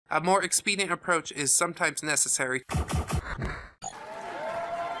A more expedient approach is sometimes necessary.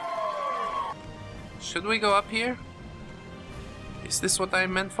 Should we go up here? Is this what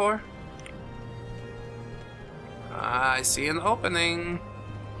I'm meant for? I see an opening.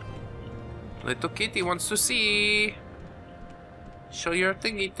 Little kitty wants to see. Show your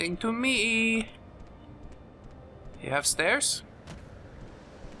thingy thing to me. You have stairs?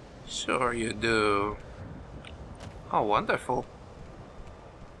 Sure you do. Oh, wonderful.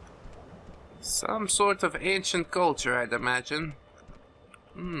 Some sort of ancient culture, I'd imagine.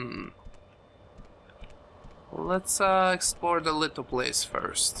 Let's explore the little place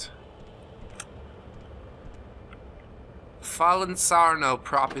first. Falensarano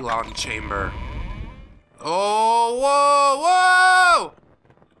propylon chamber. Oh, whoa, whoa!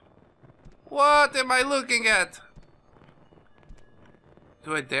 What am I looking at?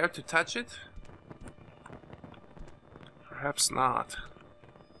 Do I dare to touch it? Perhaps not.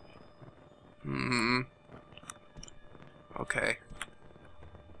 Okay.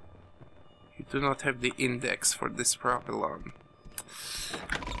 You do not have the index for this propylon.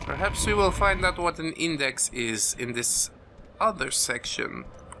 Perhaps we will find out what an index is in this other section.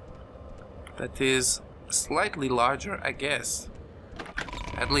 That is slightly larger, I guess.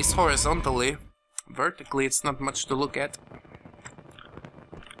 At least horizontally. Vertically, it's not much to look at.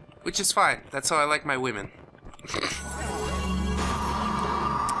 Which is fine. That's how I like my women.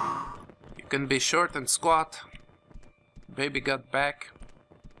 You can be short and squat. Baby got back.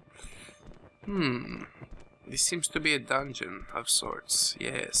 This seems to be a dungeon of sorts.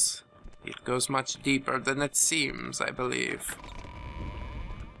 Yes. It goes much deeper than it seems, I believe.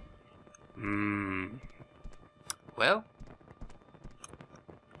 Well,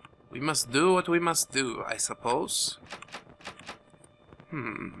 we must do what we must do, I suppose.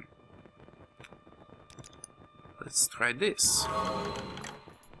 Let's try this.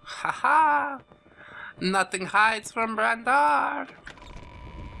 Haha! Nothing hides from Bran'dar!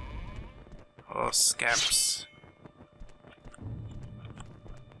 Oh, scamps.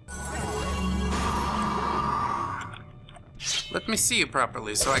 Let me see you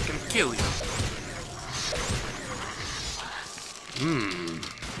properly so I can kill you.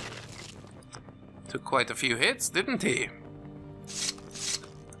 Took quite a few hits, didn't he?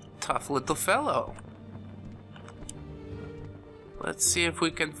 Tough little fellow. Let's see if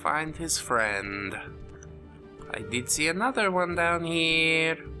we can find his friend. I did see another one down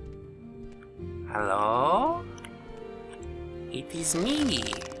here. Hello? It is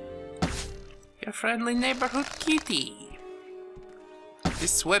me, your friendly neighborhood kitty.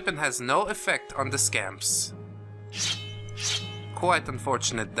 This weapon has no effect on the scamps. Quite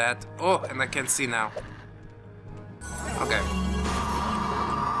unfortunate that. Oh, and I can see now. Okay.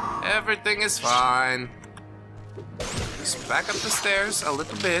 Everything is fine. Just back up the stairs a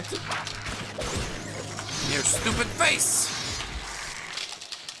little bit. Your stupid face!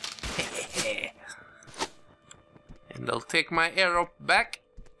 And I'll take my arrow back.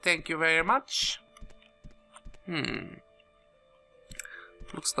 Thank you very much.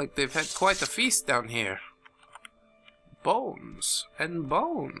 Looks like they've had quite a feast down here. Bones and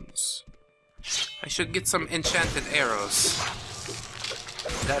bones. I should get some enchanted arrows.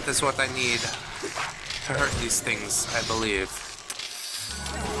 That is what I need to hurt these things, I believe.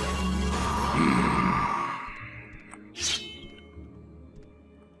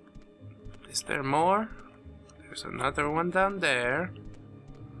 Is there more? There's another one down there.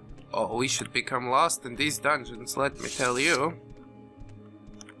 Oh, we should become lost in these dungeons, let me tell you.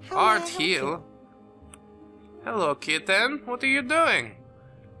 Art heal. Hello, kitten. What are you doing?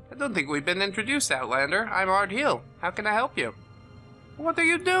 I don't think we've been introduced, Outlander. I'm Art Heal. How can I help you? What are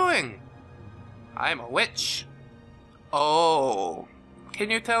you doing? I'm a witch. Oh. Can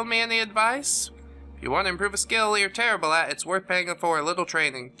you tell me any advice? If you want to improve a skill you're terrible at, it's worth paying for a little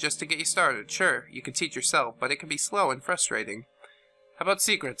training just to get you started. Sure, you can teach yourself, but it can be slow and frustrating. How about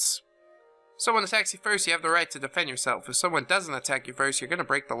secrets? If someone attacks you first, you have the right to defend yourself. If someone doesn't attack you first, you're going to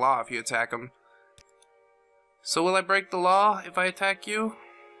break the law if you attack them. So will I break the law if I attack you?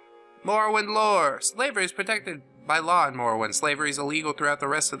 Morrowind lore. Slavery is protected by law in Morrowind. Slavery is illegal throughout the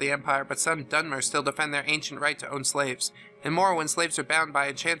rest of the Empire, but some Dunmers still defend their ancient right to own slaves. In Morrowind, slaves are bound by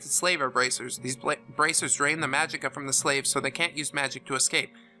enchanted slave bracers. These bracers drain the magicka from the slaves so they can't use magic to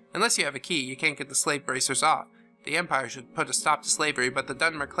escape. Unless you have a key, you can't get the slave bracers off. The Empire should put a stop to slavery, but the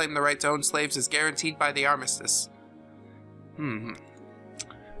Dunmer claim the right to own slaves is guaranteed by the armistice.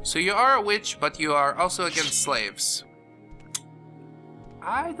 So you are a witch, but you are also against slaves.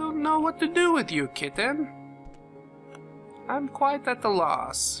 I don't know what to do with you, kitten. I'm quite at a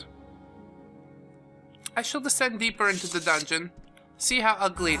loss. I shall descend deeper into the dungeon, See how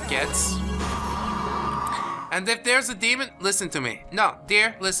ugly it gets? And if there's a demon, listen to me. No,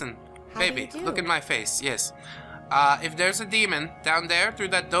 dear, listen. Baby, look in my face, yes. If there's a demon down there through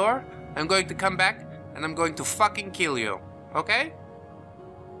that door, I'm going to come back and I'm going to fucking kill you. Okay?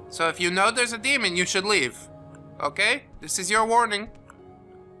 So if you know there's a demon, you should leave. Okay? This is your warning.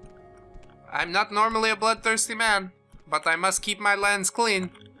 I'm not normally a bloodthirsty man, but I must keep my lands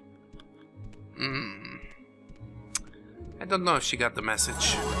clean. I don't know if she got the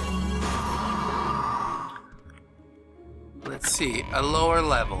message. Let's see, a lower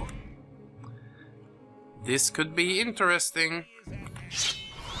level. This could be interesting.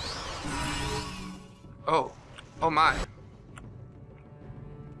 Oh, oh my.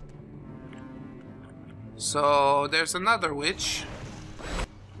 So there's another witch.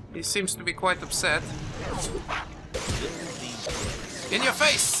 He seems to be quite upset. In your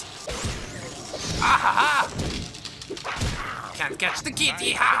face! Ah ha ha! Can't catch the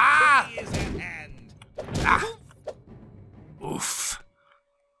kitty, ha ha! Ah! Oof.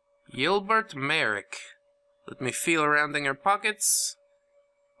 Gilbert Merrick. Let me feel around in your pockets.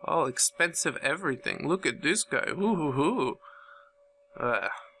 Oh, expensive everything. Look at this guy. Hoo hoo hoo.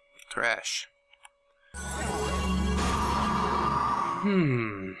 Trash.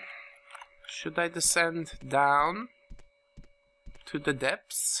 Should I descend down to the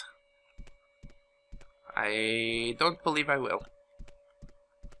depths? I don't believe I will.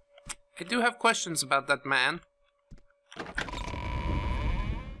 I do have questions about that man.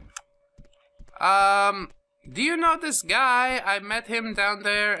 Do you know this guy? I met him down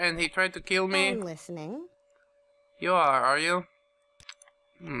there and he tried to kill me. I'm listening. You are you?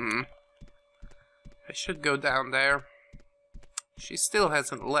 I should go down there. She still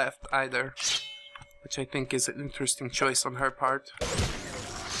hasn't left either, which I think is an interesting choice on her part.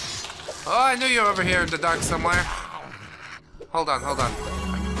 Oh, I knew you were over here in the dark somewhere. Hold on, hold on.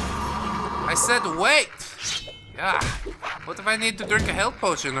 I said wait! Yeah. What if I need to drink a health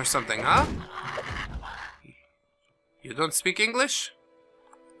potion or something, huh? You don't speak English?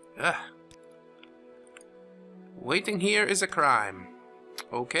 Ugh. Waiting here is a crime.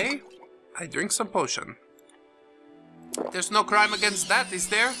 Okay, I drink some potion. There's no crime against that, is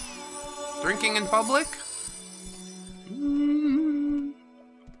there? Drinking in public?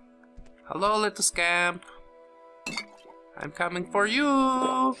 Hello, little scamp. I'm coming for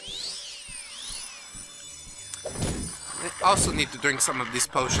you. I also need to drink some of these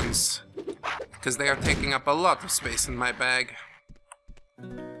potions, because they are taking up a lot of space in my bag.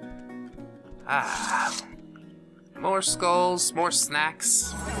 Ah. More skulls, more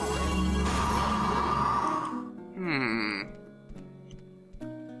snacks.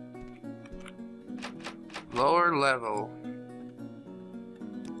 Lower level.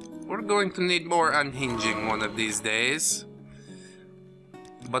 We're going to need more unhinging one of these days.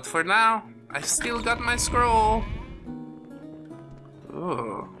 But for now, I've still got my scroll.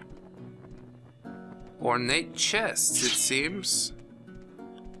 Oh. Ornate chests, it seems.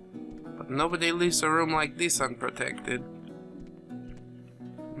 But nobody leaves a room like this unprotected.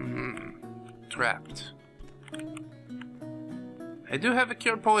 Trapped. I do have a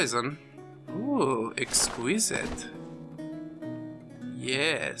cure poison. Ooh, exquisite.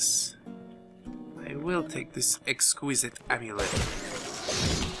 Yes. I will take this exquisite amulet.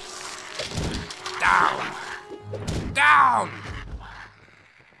 Down! Down!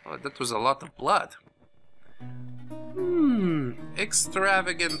 Oh, that was a lot of blood.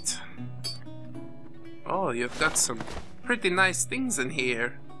 Extravagant. Oh, you've got some pretty nice things in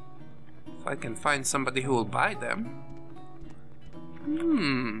here. If I can find somebody who will buy them.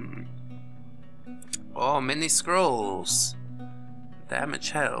 Oh, many scrolls.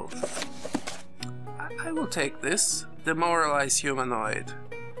 Damage health. I will take this. Demoralize humanoid.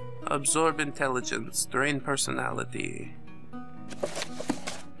 Absorb intelligence. Drain personality.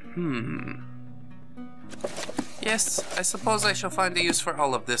 Yes, I suppose I shall find a use for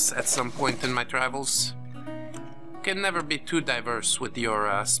all of this at some point in my travels. Can never be too diverse with your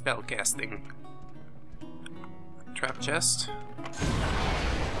spellcasting. Trap chest.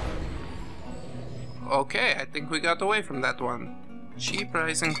 Okay, I think we got away from that one. Cheap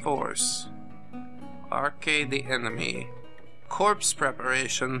rising force. Arcade the enemy. Corpse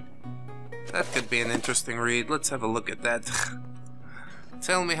preparation. That could be an interesting read. Let's have a look at that.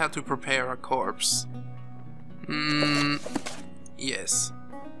 Tell me how to prepare a corpse. Yes.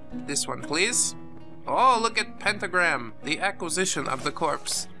 This one, please. Oh, look at pentagram. The acquisition of the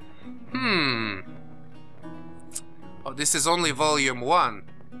corpse. Oh, this is only volume 1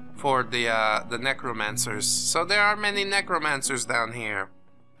 for the necromancers. So there are many necromancers down here.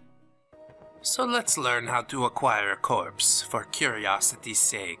 So let's learn how to acquire a corpse, for curiosity's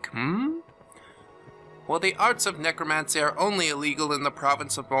sake, While the arts of necromancy are only illegal in the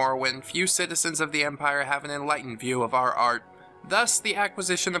province of Morrowind, few citizens of the Empire have an enlightened view of our art. Thus, the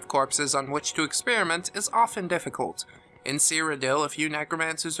acquisition of corpses on which to experiment is often difficult. In Cyrodiil, a few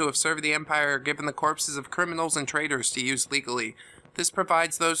necromancers who have served the Empire are given the corpses of criminals and traitors to use legally. This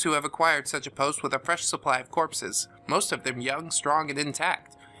provides those who have acquired such a post with a fresh supply of corpses, most of them young, strong, and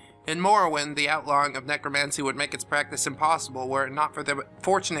intact. In Morrowind, the outlawing of necromancy would make its practice impossible were it not for the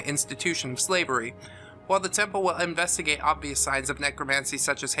fortunate institution of slavery. While the temple will investigate obvious signs of necromancy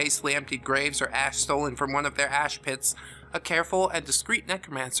such as hastily emptied graves or ash stolen from one of their ash pits, a careful and discreet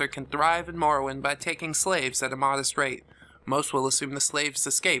necromancer can thrive in Morrowind by taking slaves at a modest rate. Most will assume the slaves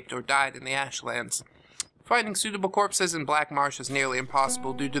escaped or died in the ashlands. Finding suitable corpses in Black Marsh is nearly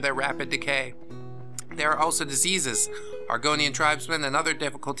impossible due to their rapid decay. There are also diseases, Argonian tribesmen, and other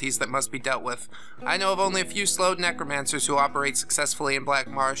difficulties that must be dealt with. I know of only a few slowed necromancers who operate successfully in Black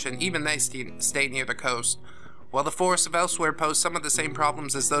Marsh, and even they stay near the coast. While the forests of Elsweyr pose some of the same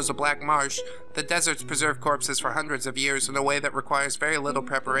problems as those of Black Marsh, the deserts preserve corpses for hundreds of years in a way that requires very little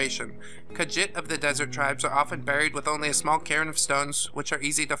preparation. Khajit of the desert tribes are often buried with only a small cairn of stones, which are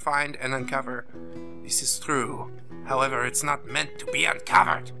easy to find and uncover. This is true. However, it's not meant to be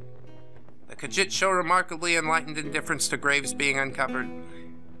uncovered. The Khajit show remarkably enlightened indifference to graves being uncovered.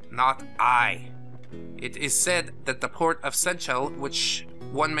 Not I. It is said that the port of Senchel, which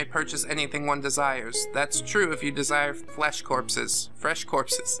one may purchase anything one desires. That's true if you desire fresh corpses.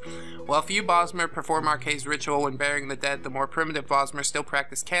 While few Bosmer perform Arcane's ritual when burying the dead, the more primitive Bosmer still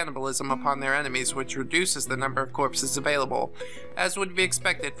practice cannibalism upon their enemies, which reduces the number of corpses available. As would be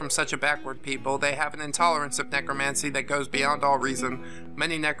expected from such a backward people, they have an intolerance of necromancy that goes beyond all reason.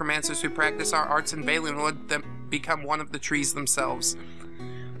 Many necromancers who practice our arts in Valenwood then become one of the trees themselves.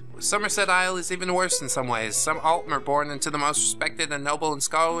 Somerset Isle is even worse in some ways. Some Altmer born into the most respected and noble and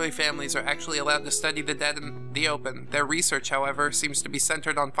scholarly families are actually allowed to study the dead in the open. Their research, however, seems to be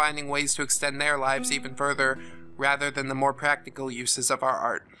centered on finding ways to extend their lives even further, rather than the more practical uses of our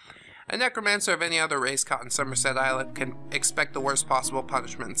art. A necromancer of any other race caught in Somerset Isle can expect the worst possible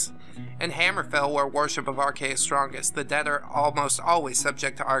punishments. In Hammerfell, where worship of Arcane is strongest, the dead are almost always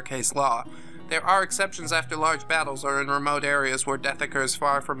subject to Arcane's law. There are exceptions after large battles or in remote areas where death occurs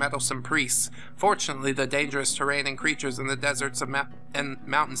far from meddlesome priests. Fortunately, the dangerous terrain and creatures in the deserts and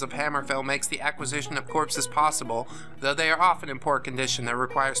mountains of Hammerfell makes the acquisition of corpses possible, though they are often in poor condition and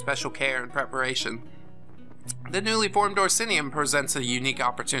require special care and preparation. The newly formed Orsinium presents a unique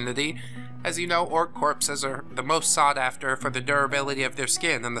opportunity. As you know, orc corpses are the most sought after for the durability of their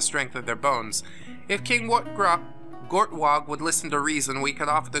skin and the strength of their bones. If King Gortwog would listen to reason, we could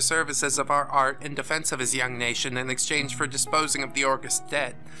offer the services of our art in defense of his young nation in exchange for disposing of the Orcus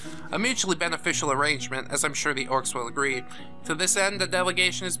dead. A mutually beneficial arrangement, as I'm sure the orcs will agree. To this end, a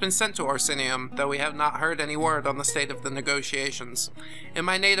delegation has been sent to Orsinium, though we have not heard any word on the state of the negotiations. In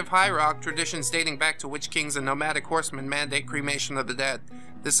my native High Rock, traditions dating back to Witch Kings and nomadic horsemen mandate cremation of the dead.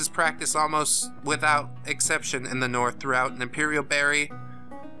 This is practiced almost without exception in the north through an imperial burial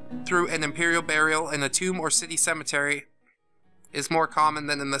in a tomb or city cemetery is more common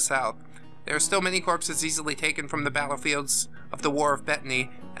than in the south. There are still many corpses easily taken from the battlefields of the War of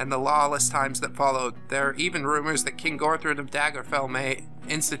Bethany and the lawless times that followed. There are even rumors that King Gorthred of Daggerfall may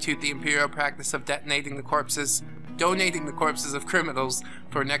institute the imperial practice of donating the corpses of criminals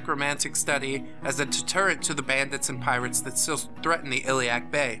for necromantic study as a deterrent to the bandits and pirates that still threaten the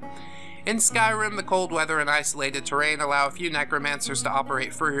Iliac Bay. In Skyrim, the cold weather and isolated terrain allow a few necromancers to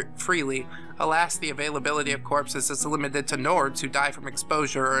operate freely. Alas, the availability of corpses is limited to Nords who die from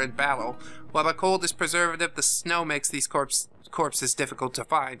exposure or in battle. While the cold is preservative, the snow makes these corpses difficult to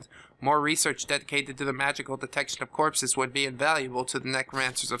find. More research dedicated to the magical detection of corpses would be invaluable to the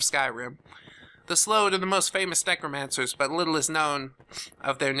necromancers of Skyrim. The Slode are the most famous necromancers, but little is known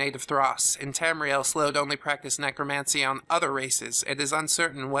of their native Thros. In Tamriel, Slode only practice necromancy on other races. It is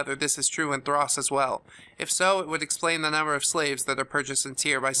uncertain whether this is true in Thros as well. If so, it would explain the number of slaves that are purchased in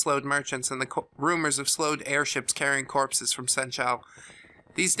Tyr by Slode merchants and the rumors of Slode airships carrying corpses from Senchal.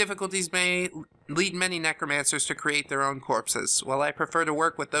 These difficulties may lead many necromancers to create their own corpses. While I prefer to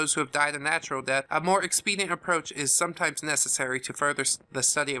work with those who have died a natural death, a more expedient approach is sometimes necessary to further the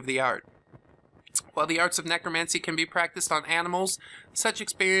study of the art. While the arts of necromancy can be practiced on animals, such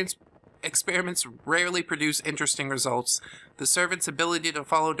experiments rarely produce interesting results. The servant's ability to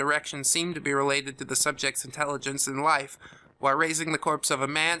follow directions seem to be related to the subject's intelligence in life. While raising the corpse of a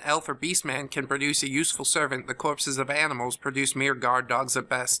man, elf, or beastman can produce a useful servant, the corpses of animals produce mere guard dogs at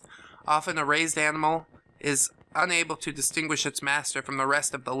best. Often a raised animal is unable to distinguish its master from the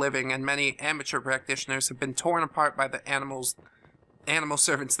rest of the living, and many amateur practitioners have been torn apart by the animal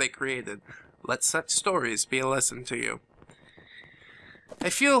servants they created. Let such stories be a lesson to you. I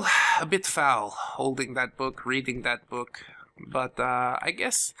feel a bit foul holding that book, reading that book, but I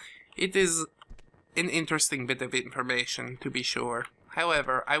guess it is an interesting bit of information, to be sure.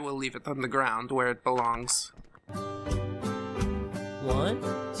 However, I will leave it on the ground where it belongs. 1,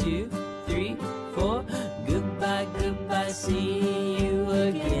 2, 3, 4. Goodbye, goodbye, see you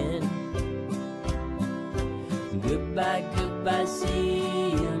again. Goodbye, goodbye,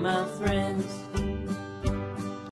 see you, my friend.